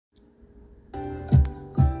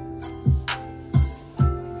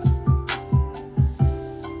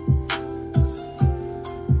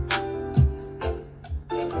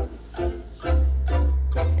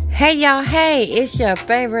Hey y'all, hey, it's your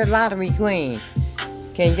favorite lottery queen.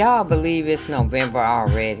 Can y'all believe it's November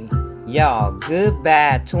already? Y'all,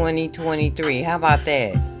 goodbye 2023. How about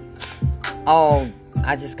that? Oh,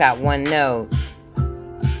 I just got one note.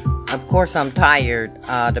 Of course I'm tired.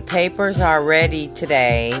 The papers are ready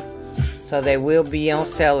today, so they will be on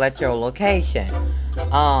sale at your location.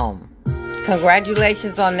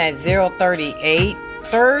 Congratulations on that 038.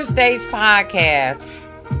 Thursday's podcast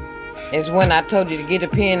is when I told you to get a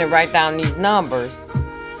pen and write down these numbers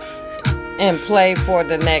and play for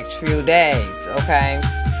the next few days, okay?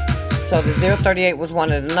 So the 038 was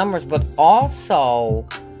one of the numbers, but also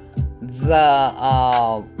the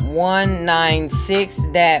 196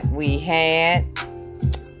 that we had,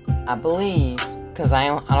 I believe, because I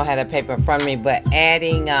don't have that paper in front of me, but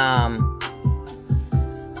adding,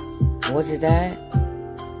 was it that?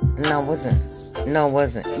 No, it wasn't.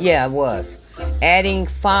 Yeah, it was. Adding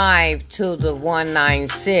 5 to the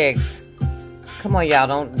 196. Come on, y'all.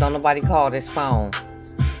 Don't nobody call this phone.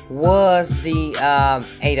 Was the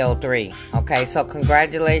 803. Okay, so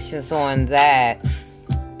congratulations on that.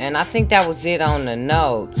 And I think that was it on the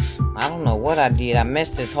notes. I don't know what I did. I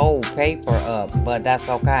messed this whole paper up, but that's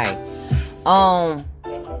okay. Come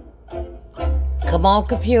on,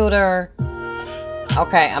 computer.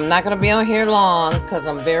 Okay, I'm not gonna be on here long because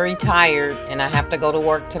I'm very tired and I have to go to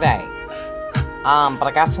work today. But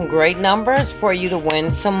I got some great numbers for you to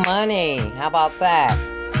win some money. How about that?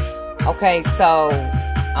 Okay, so,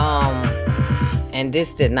 and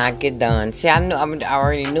this did not get done. See, I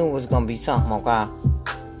already knew it was gonna be something, okay?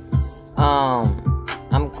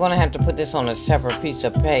 I'm gonna have to put this on a separate piece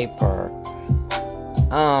of paper.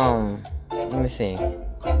 Let me see.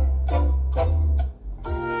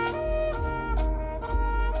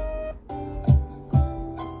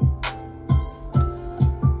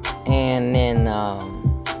 And then,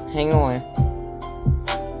 hang on.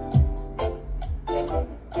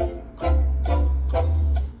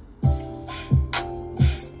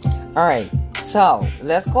 Alright, so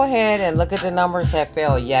let's go ahead and look at the numbers that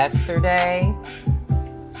fell yesterday.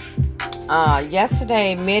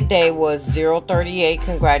 Yesterday, midday was 038,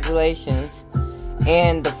 congratulations.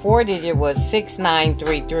 And the 4-digit was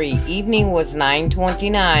 6933. Evening was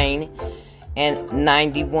 929. And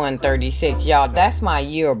 9136. Y'all, that's my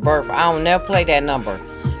year of birth. I don't never play that number.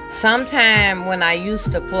 Sometime when I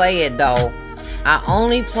used to play it, though, I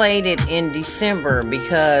only played it in December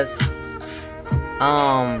because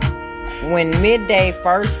when midday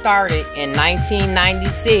first started in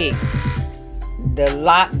 1996, the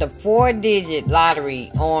 4-digit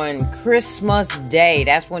lottery on Christmas Day,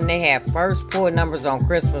 that's when they had first 4 numbers on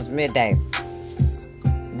Christmas midday.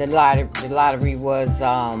 The lottery was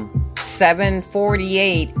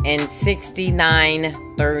 748 and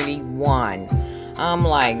 6931. I'm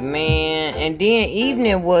like, man. And then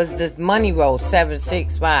evening was the money roll,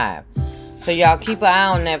 765. So y'all keep an eye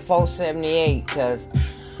on that 478, because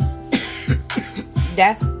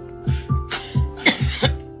that's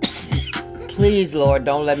please, Lord,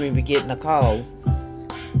 don't let me be getting a cold.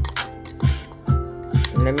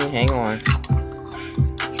 Let me hang on.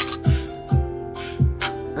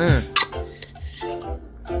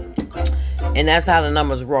 And that's how the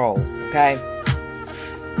numbers roll, okay?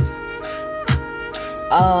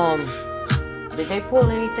 Did they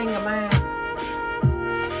pull anything of mine?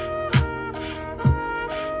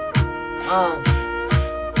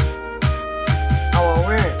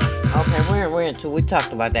 We're in 2. We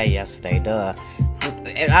talked about that yesterday, duh.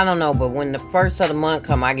 And I don't know, but when the first of the month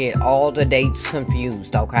come, I get all the dates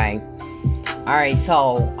confused, okay? Alright,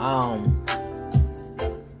 so,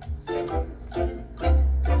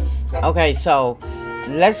 okay, so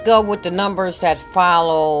let's go with the numbers that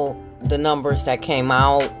follow the numbers that came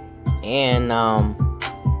out. And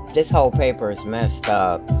this whole paper is messed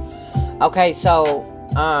up. Okay, so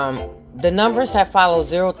the numbers that follow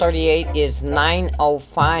 038 is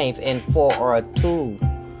 905 and 4 or a 2.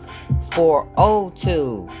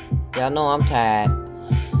 402. Y'all know I'm tired.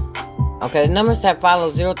 Okay, the numbers that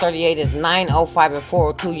follow 038 is 905 and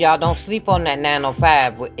 402. Y'all don't sleep on that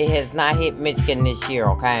 905. It has not hit Michigan this year,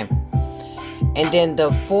 okay? And then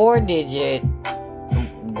the 4-digit,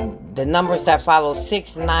 the numbers that follow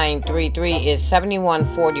 6933 is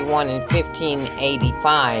 7141 and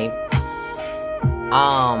 1585.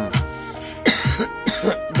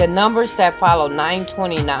 The numbers that follow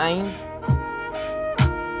 929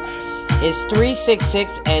 is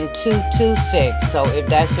 366 and 226. So if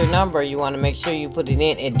that's your number, you want to make sure you put it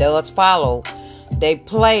in. It does follow. They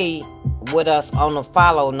play with us on the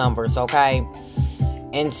follow numbers, okay?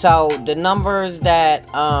 And so the numbers that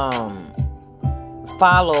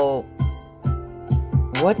follow,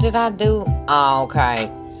 what did I do? Oh, okay.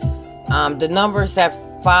 The numbers that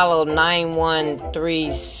follow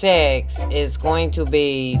 9136 is going to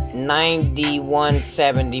be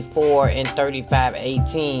 9174 and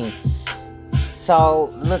 3518. So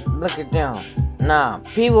look at them. Now,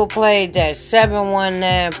 people played that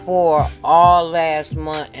 7194 all last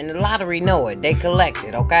month, and the lottery know it. They collect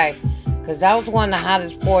it, okay? Because that was one of the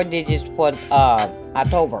hottest 4 digits for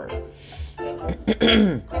October.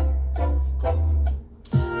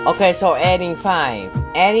 Okay, so adding 5.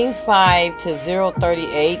 Adding 5 to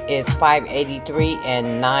 038 is 583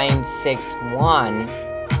 and 961.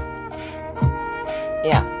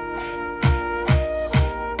 Yeah.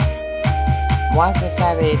 Why is it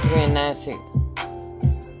 583 and 96?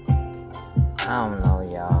 I don't know,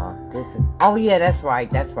 y'all. This is, oh yeah, that's right.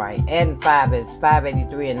 Adding 5 is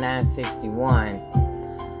 583 and 961.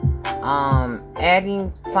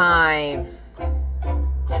 Adding 5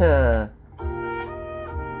 to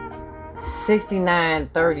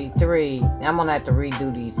 6933. I'm gonna have to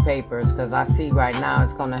redo these papers because I see right now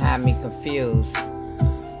it's gonna have me confused.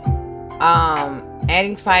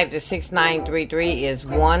 Adding 5 to 6933 is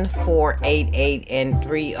 1488 and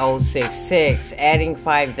 3066. Adding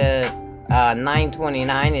 5 to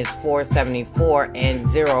 929 is 474 and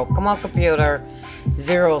 0. Come on, computer.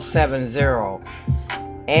 070.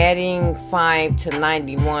 Adding 5 to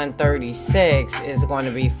 9136 is going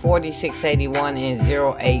to be 4681 and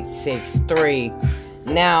 0863.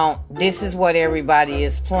 Now, this is what everybody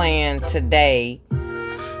is playing today.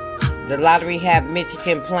 The lottery have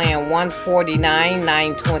Michigan playing 149,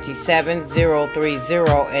 927,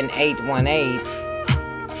 030, and 818.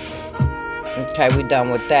 Okay, we done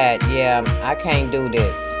with that. Yeah, I can't do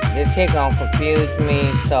this. This here gonna confuse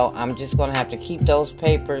me, so I'm just gonna have to keep those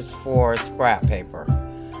papers for scrap paper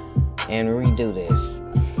and redo this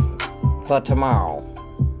for tomorrow.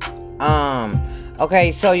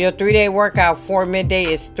 Okay, so your 3-day workout for midday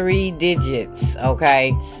is 3 digits,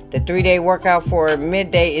 okay? The 3-day workout for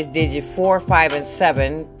midday is digit 4, 5, and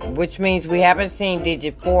 7, which means we haven't seen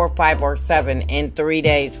digit 4, 5, or 7 in 3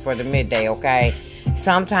 days for the midday, okay?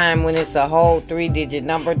 Sometime when it's a whole 3-digit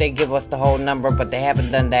number, they give us the whole number, but they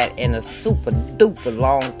haven't done that in a super duper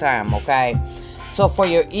long time, okay? So for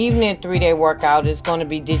your evening 3-day workout, it's going to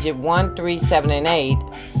be digit 1, 3, 7, and 8.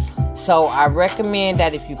 So I recommend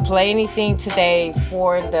that if you play anything today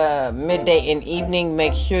for the midday and evening,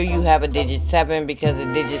 make sure you have a digit 7 because the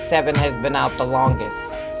digit 7 has been out the longest.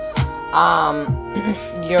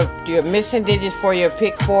 Your missing digits for your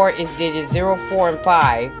pick 4 is digit 0, 4, and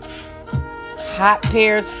 5. Hot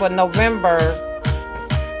pairs for November: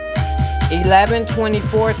 11,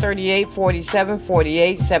 24, 38, 47,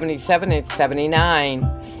 48, 77, and 79.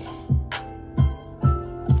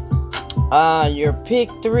 Your pick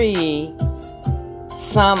 3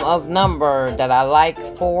 sum of number that I like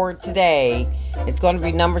for today, it's going to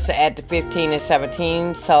be numbers to add to 15 and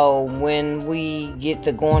 17. So when we get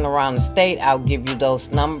to going around the state, I'll give you those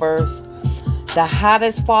numbers. The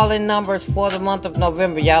hottest falling numbers for the month of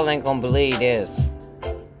November, y'all ain't gonna believe this.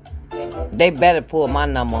 They better pull my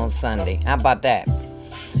number on Sunday. How about that?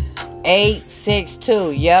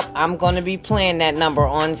 862. Yep, I'm gonna be playing that number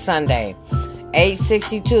on Sunday.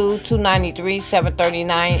 862, 293,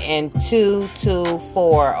 739, and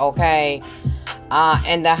 224. Okay.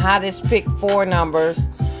 And the hottest pick 4 numbers: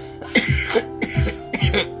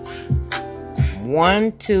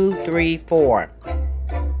 1, 2, 3, 4.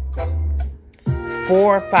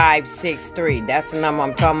 4, 5, 6, 3. That's the number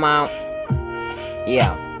I'm talking about.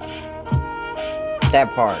 Yeah.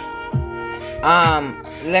 That part. I'm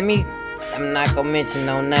not gonna mention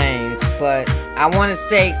no names, but I want to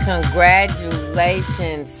say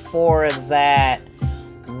congratulations for that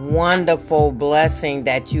wonderful blessing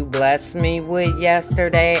that you blessed me with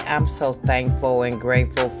yesterday. I'm so thankful and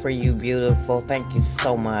grateful for you, beautiful. Thank you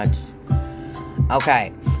so much.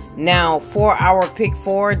 Okay. Now, for our pick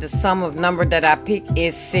 4, the sum of number that I pick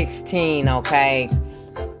is 16, okay?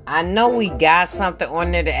 I know we got something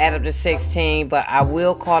on there to add up to 16, but I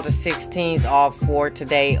will call the 16s off for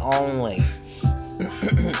today only.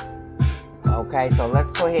 Okay, so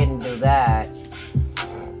let's go ahead and do that.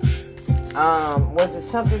 Was it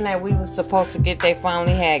something that we were supposed to get they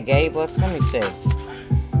finally had gave us? Let me see.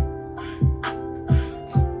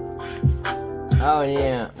 Oh,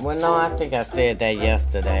 yeah. Well, no, I think I said that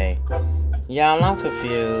yesterday. Y'all, I'm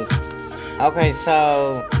confused. Okay,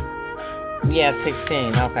 so... yeah,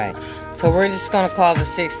 16. Okay. So we're just going to call the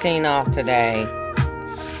 16 off today.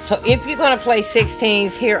 So if you're going to play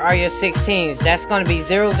 16s, here are your 16s. That's going to be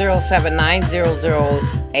 0079,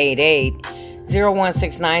 0088,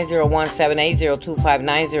 0169, 0178,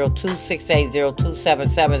 0259, 0268,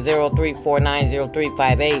 0277, 0349,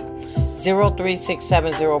 0358,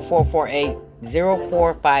 0367-0448,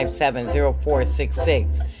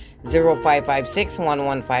 0457-0466,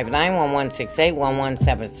 0556-1159, 1168,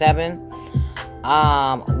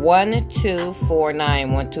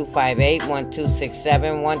 1249, 1258,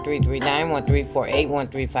 1267, 1339, 1348,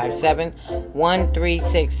 1357,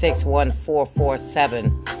 1366,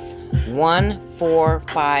 1447,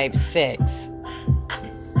 1456,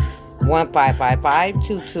 1555,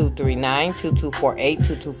 2239, 2248,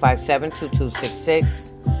 2257,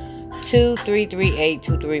 2266, 2338,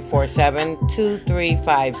 2347,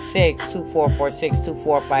 2356, 2446,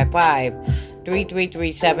 2455,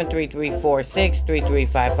 3337, 3346,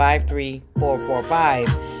 3355, 3445,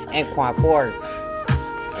 and quad force.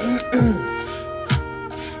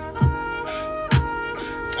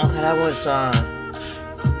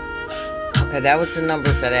 That was the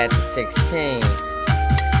numbers that add to 16.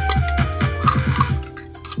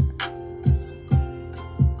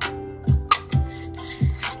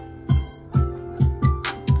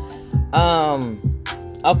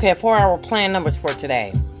 Okay, for our plan numbers for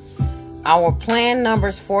today. Our plan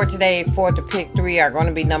numbers for today for the pick 3 are going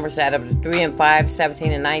to be numbers that add up to 3 and 5,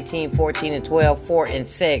 17 and 19, 14 and 12, 4 and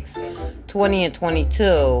 6, 20 and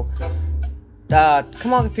 22.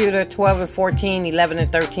 Come on, computer, 12 and 14, 11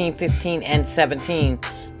 and 13, 15 and 17.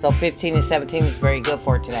 So 15 and 17 is very good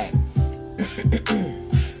for today.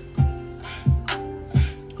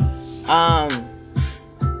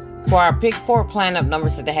 For our pick 4 plan up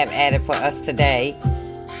numbers that they have added for us today,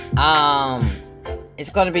 it's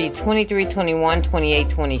going to be 23, 21, 28,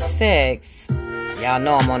 26. Y'all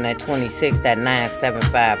know I'm on that 26, that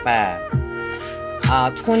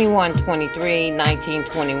 9755. 21, 23, 19,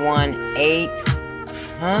 21, 8.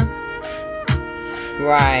 Huh?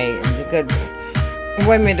 Right. Because,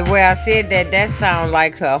 wait a minute, the way I said that sounds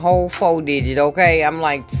like a whole 4 digit, okay? I'm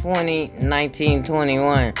like 20, 19,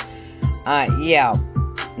 21. Yeah.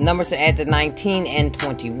 Numbers to add to 19 and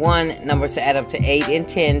 21. Numbers to add up to 8 and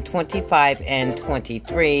 10, 25 and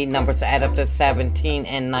 23. Numbers to add up to 17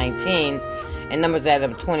 and 19. And numbers to add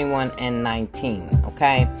up to 21 and 19.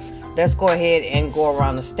 Okay? Let's go ahead and go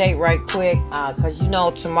around the state right quick. Because you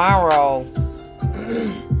know tomorrow,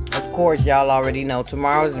 of course y'all already know,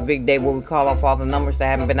 tomorrow is the big day where we call off all the numbers that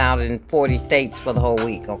haven't been out in 40 states for the whole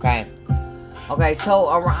week. Okay? Okay, so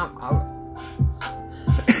around...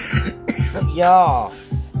 y'all...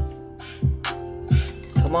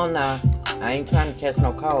 Come on now. I ain't trying to catch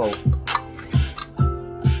no cold.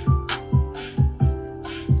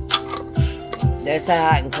 That's the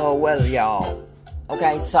hot and cold weather, y'all.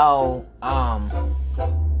 Okay, so,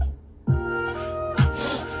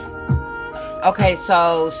 okay,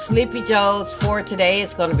 so Sleepy Joe's for today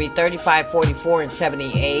is going to be 35, 44, and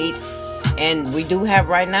 78. And we do have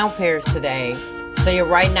right now pairs today. So your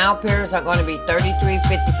right now pairs are going to be 33,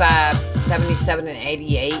 55, 77, and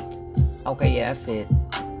 88. Okay, yeah, that's it.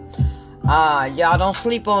 Y'all don't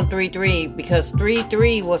sleep on 3-3 because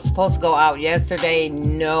 3-3 was supposed to go out yesterday.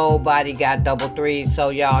 Nobody got double threes, so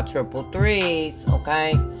y'all triple threes,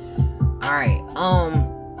 okay? Alright,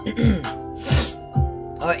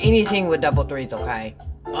 or anything with double threes, okay?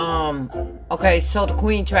 Okay, so the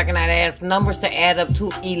Queen tracking that ass. Numbers to add up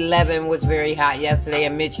to 11 was very hot yesterday,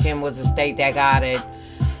 and Michigan was the state that got it.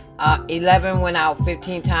 11 went out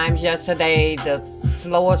 15 times yesterday. The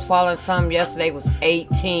slowest falling sum yesterday was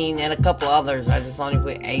 18 and a couple others. I just only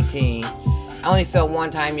put 18. I only fell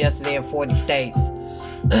one time yesterday in 40 states.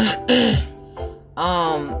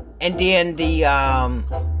 And then the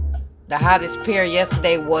hottest pair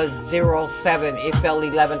yesterday was 07. It fell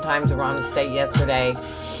 11 times around the state yesterday.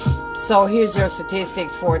 So here's your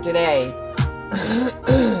statistics for today.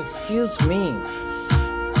 Excuse me.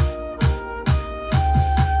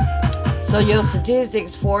 So your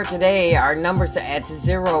statistics for today are numbers to add to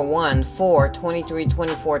 0, 1, 4, 23,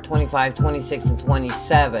 24, 25, 26, and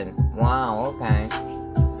 27. Wow, okay.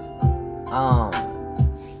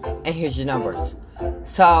 And here's your numbers.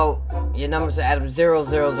 So your numbers to add up to 0,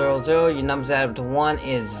 0, 0, 0. Your numbers to add up to 1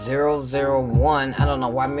 is 0, 0, 1. I don't know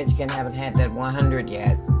why Michigan haven't had that 100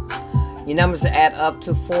 yet. Your numbers to add up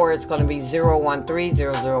to 4 is going to be 0, 1, 3,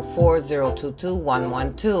 0, 0, 4, 0, 2, 2, 1,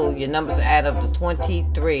 1, 2. Your numbers to add up to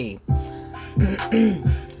 23.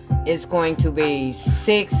 It's going to be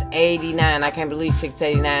 689. I can't believe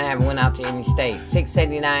 689 haven't went out to any state.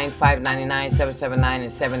 689, 599, 779,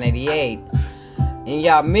 and 788. And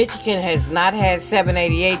y'all, Michigan has not had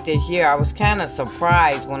 788 this year. I was kind of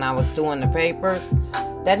surprised when I was doing the papers.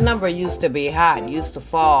 That number used to be hot, used to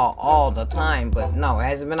fall all the time, but no, it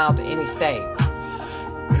hasn't been out to any state.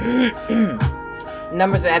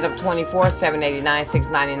 Numbers that add up 24, 789,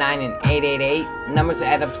 699, and 888. Numbers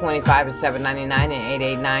that add up 25 is 799 and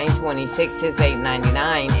 889. 26 is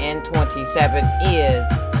 899, and 27 is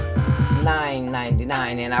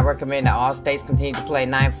 999. And I recommend that all states continue to play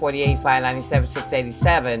 948, 597,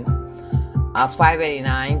 687,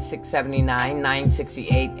 589, 679,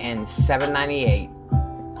 968, and 798.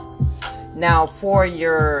 Now, for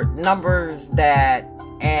your numbers that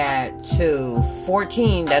add to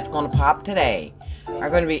 14, that's going to pop today, are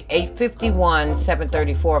going to be 851,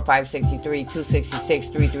 734, 563, 266,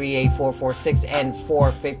 338, 446, and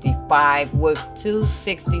 455, with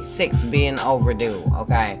 266 being overdue,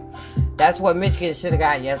 okay? That's what Michigan should have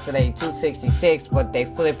got yesterday, 266, but they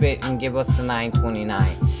flip it and give us the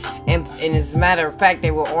 929. And as a matter of fact,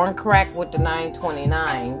 they were on crack with the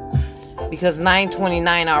 929, because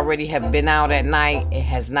 929 already have been out at night. It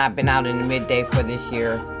has not been out in the midday for this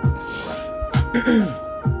year.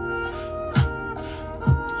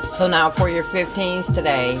 So now for your 15s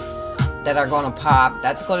today that are going to pop,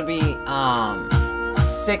 that's going to be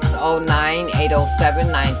 609,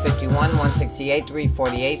 807, 951, 168,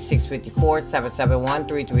 348, 654, 771,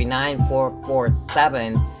 339,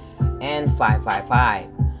 447, and 555.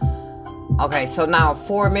 Okay, so now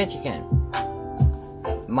for Michigan,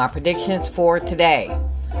 my predictions for today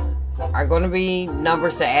are going to be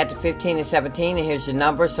numbers that add to 15 and 17, and here's your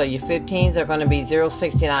numbers. So your 15s are going to be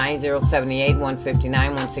 069, 078,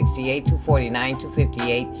 159, 168, 249,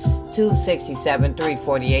 258, 267,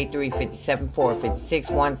 348, 357, 456,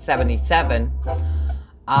 177,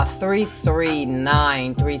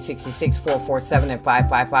 339, 366, 447, and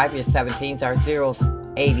 555. Your 17s are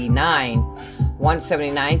 089,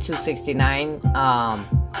 179, 269,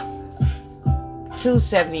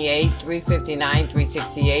 278, 359,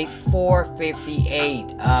 368, 458,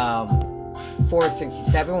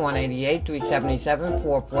 467, 188, 377,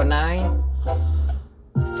 449,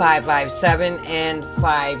 557, and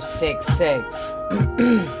 566.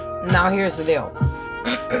 Now here's the deal.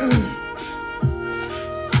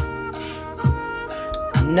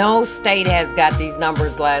 No state has got these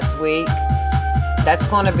numbers last week. That's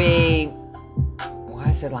going to be... Why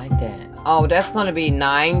is it like that? Oh, that's going to be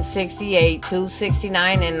 968,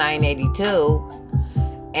 269, and 982.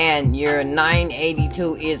 And your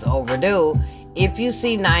 982 is overdue. If you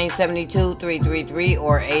see 972, 333,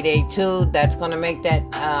 or 882, that's going to make that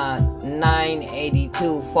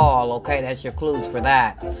 982 fall. Okay, that's your clues for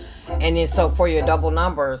that. And then so for your double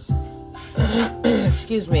numbers,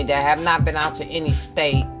 excuse me, that have not been out to any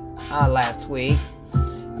state last week,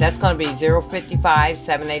 that's going to be 055,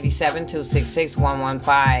 787, 266,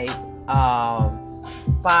 115.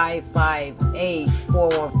 558,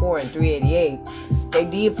 414, and 388. They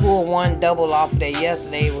did pull one double off of there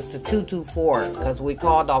yesterday. It was the 224, because we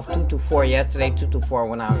called off 224 yesterday. 224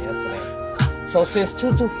 went out yesterday. So since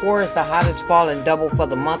 224 is the hottest falling double for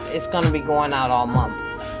the month, it's going to be going out all month.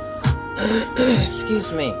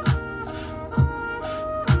 Excuse me.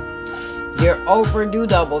 Your overdue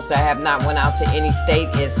doubles that have not went out to any state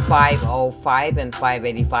is 505 and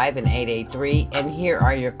 585 and 883. And here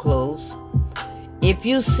are your clues. If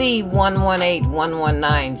you see 118,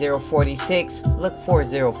 119, 046, look for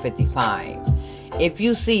 055. If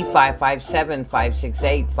you see 557,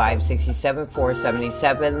 568, 567,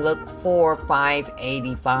 477, look for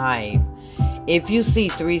 585. If you see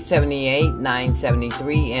 378,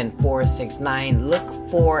 973, and 469, look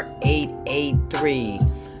for 883.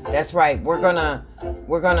 That's right. We're not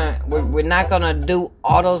gonna do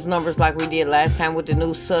all those numbers like we did last time with the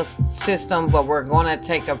new system, but we're gonna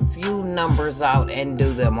take a few numbers out and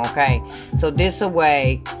do them. Okay. So this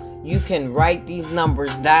way you can write these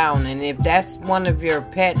numbers down, and if that's one of your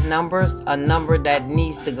pet numbers, a number that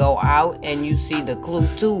needs to go out, and you see the clue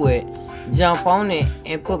to it, jump on it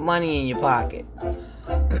and put money in your pocket.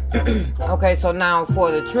 Okay. So now for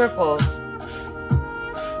the triples.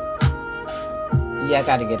 Yeah, I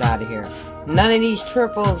gotta get out of here. None of these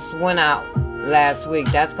triples went out last week.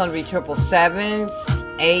 That's gonna be triple sevens,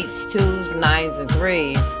 8s, 2s, 9s, and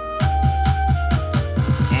 3s.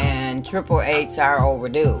 And triple 8s are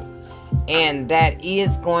overdue. And that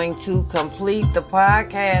is going to complete the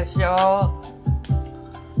podcast, y'all.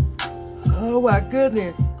 Oh my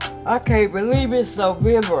goodness. I can't believe it's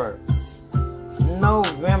November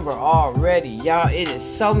already. Y'all, it is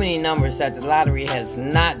so many numbers that the lottery has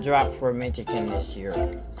not dropped for Michigan this year.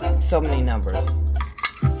 So many numbers.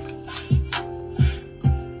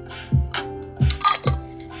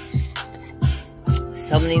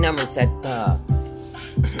 So many numbers that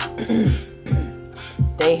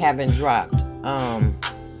they haven't dropped.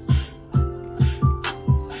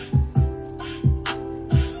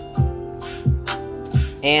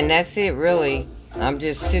 And that's it, really. I'm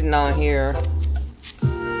just sitting on here.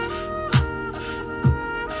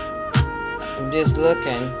 I'm just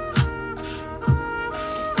looking.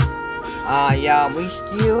 Y'all, we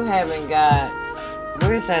still haven't got...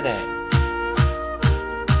 Where's that at?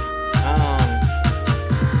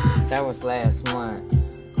 That was last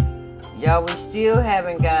month. Y'all, we still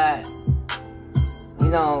haven't got... You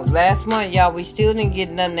know, last month, y'all, we still didn't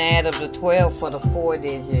get nothing to add up to 12 for the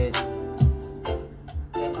 4-digit.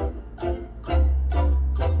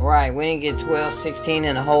 Right, we didn't get 12, 16,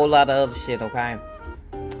 and a whole lot of other shit, okay?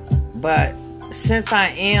 But since I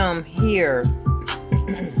am here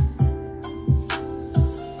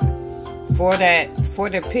for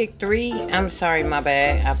the pick 3, I'm sorry, my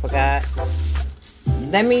bad, I forgot.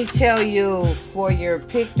 Let me tell you for your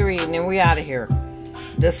pick 3, and then we out of here.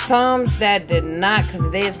 The sums that did not, because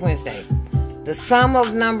today is Wednesday, the sum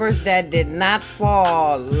of numbers that did not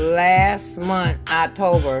fall last month,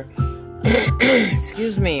 October,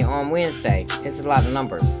 excuse me, on Wednesday. It's a lot of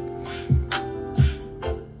numbers.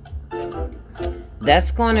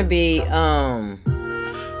 That's going to be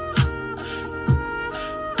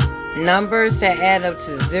numbers that add up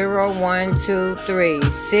to 0, 1, 2, 3,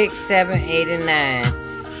 6, 7, 8, and 9,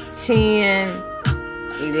 10,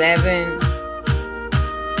 11,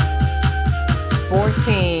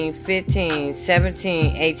 14, 15,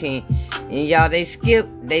 17, 18. And y'all, they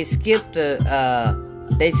skipped the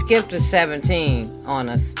 17 on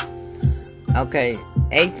us. Okay,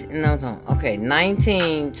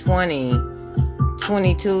 19, 20,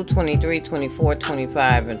 22, 23, 24,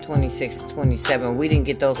 25, and 26, 27. We didn't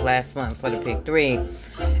get those last month for the pick 3.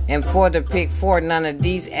 And for the pick 4, none of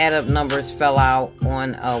these add up numbers fell out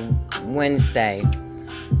on a Wednesday.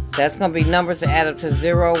 That's going to be numbers that add up to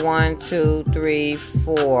 0, 1, 2, 3,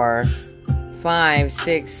 4, 5,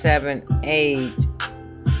 6, 7, 8,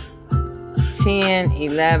 10,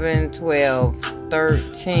 11, 12,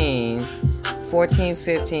 13, 14,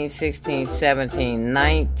 15, 16, 17,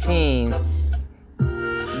 19.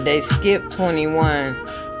 They skipped 21.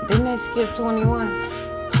 Didn't they skip 21?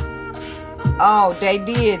 Oh, they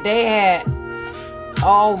did. They had...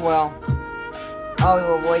 Oh, well,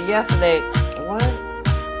 yesterday... What?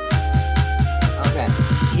 Okay.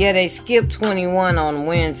 Yeah, they skipped 21 on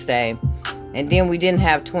Wednesday. And then we didn't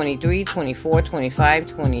have 23, 24, 25,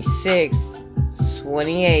 26,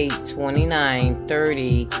 28, 29,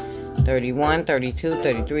 30, 31, 32,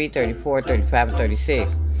 33, 34, 35, and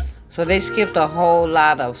 36. So they skipped a whole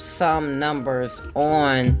lot of some numbers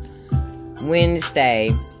on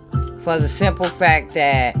Wednesday for the simple fact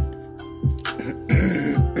that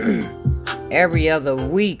every other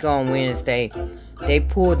week on Wednesday, they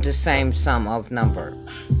pulled the same sum of number.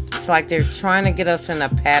 It's like they're trying to get us in a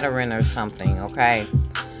pattern or something, okay?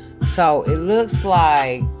 So it looks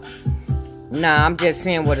like... Nah, I'm just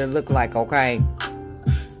saying what it looked like, okay?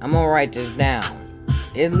 I'm gonna write this down.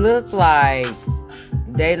 It looked like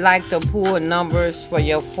they like to pull numbers for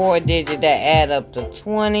your 4-digit that add up to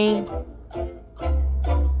 20,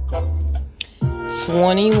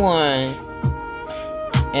 21,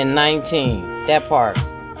 and 19. That part.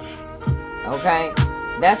 Okay?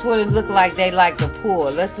 That's what it looked like they like to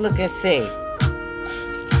pull. Let's look and see.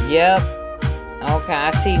 Yep. Okay,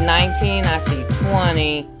 I see 19. I see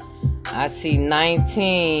 20. I see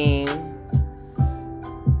 19.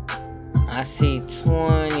 I see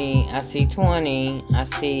 20. I see 20. I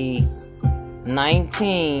see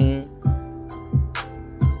 19.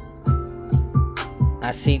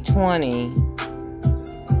 I see 20.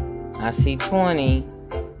 I see 20.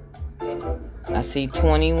 I see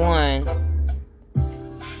 21.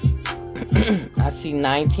 I see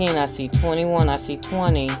 19. I see 21. I see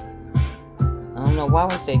 20. I don't know why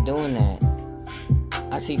was they doing that.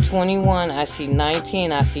 I see 21. I see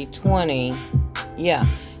 19. I see 20. Yeah,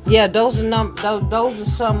 those are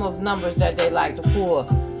some of numbers that they like to pull.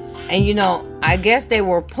 And you know, I guess they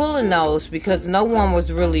were pulling those because no one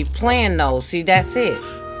was really playing those. See, that's it.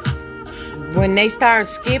 When they start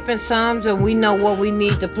skipping sums and we know what we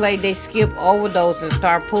need to play, they skip over those and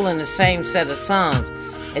start pulling the same set of sums.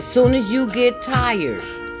 As soon as you get tired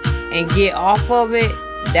and get off of it,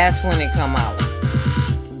 that's when it come out.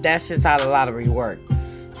 That's just how the lottery works.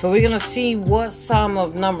 So we're going to see what sum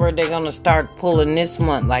of number they're going to start pulling this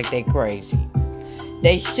month like they crazy.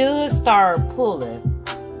 They should start pulling.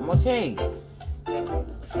 I'm going to tell you.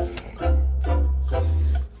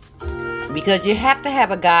 Because you have to have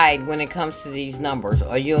a guide when it comes to these numbers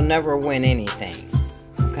or you'll never win anything.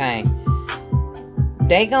 Okay?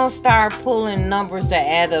 They going to start pulling numbers that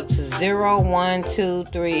add up to 0, 1, 2,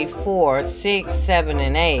 3, 4, 6, 7,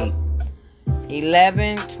 and 8.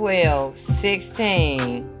 11, 12,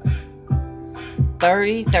 16,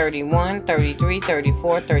 30, 31, 33,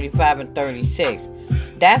 34, 35, and 36.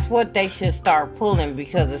 That's what they should start pulling,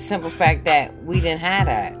 because the simple fact that we didn't have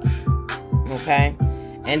that. Okay?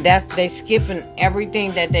 And they skipping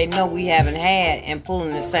everything that they know we haven't had and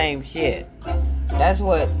pulling the same shit. That's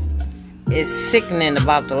what is sickening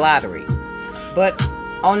about the lottery. But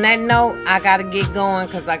on that note, I gotta get going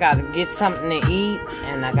because I gotta get something to eat,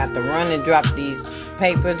 and I got to run and drop these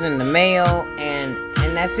papers in the mail, and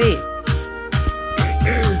that's it.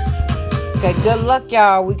 Okay, good luck,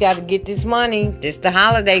 y'all. We gotta get this money. This the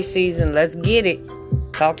holiday season. Let's get it.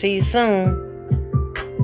 Talk to you soon.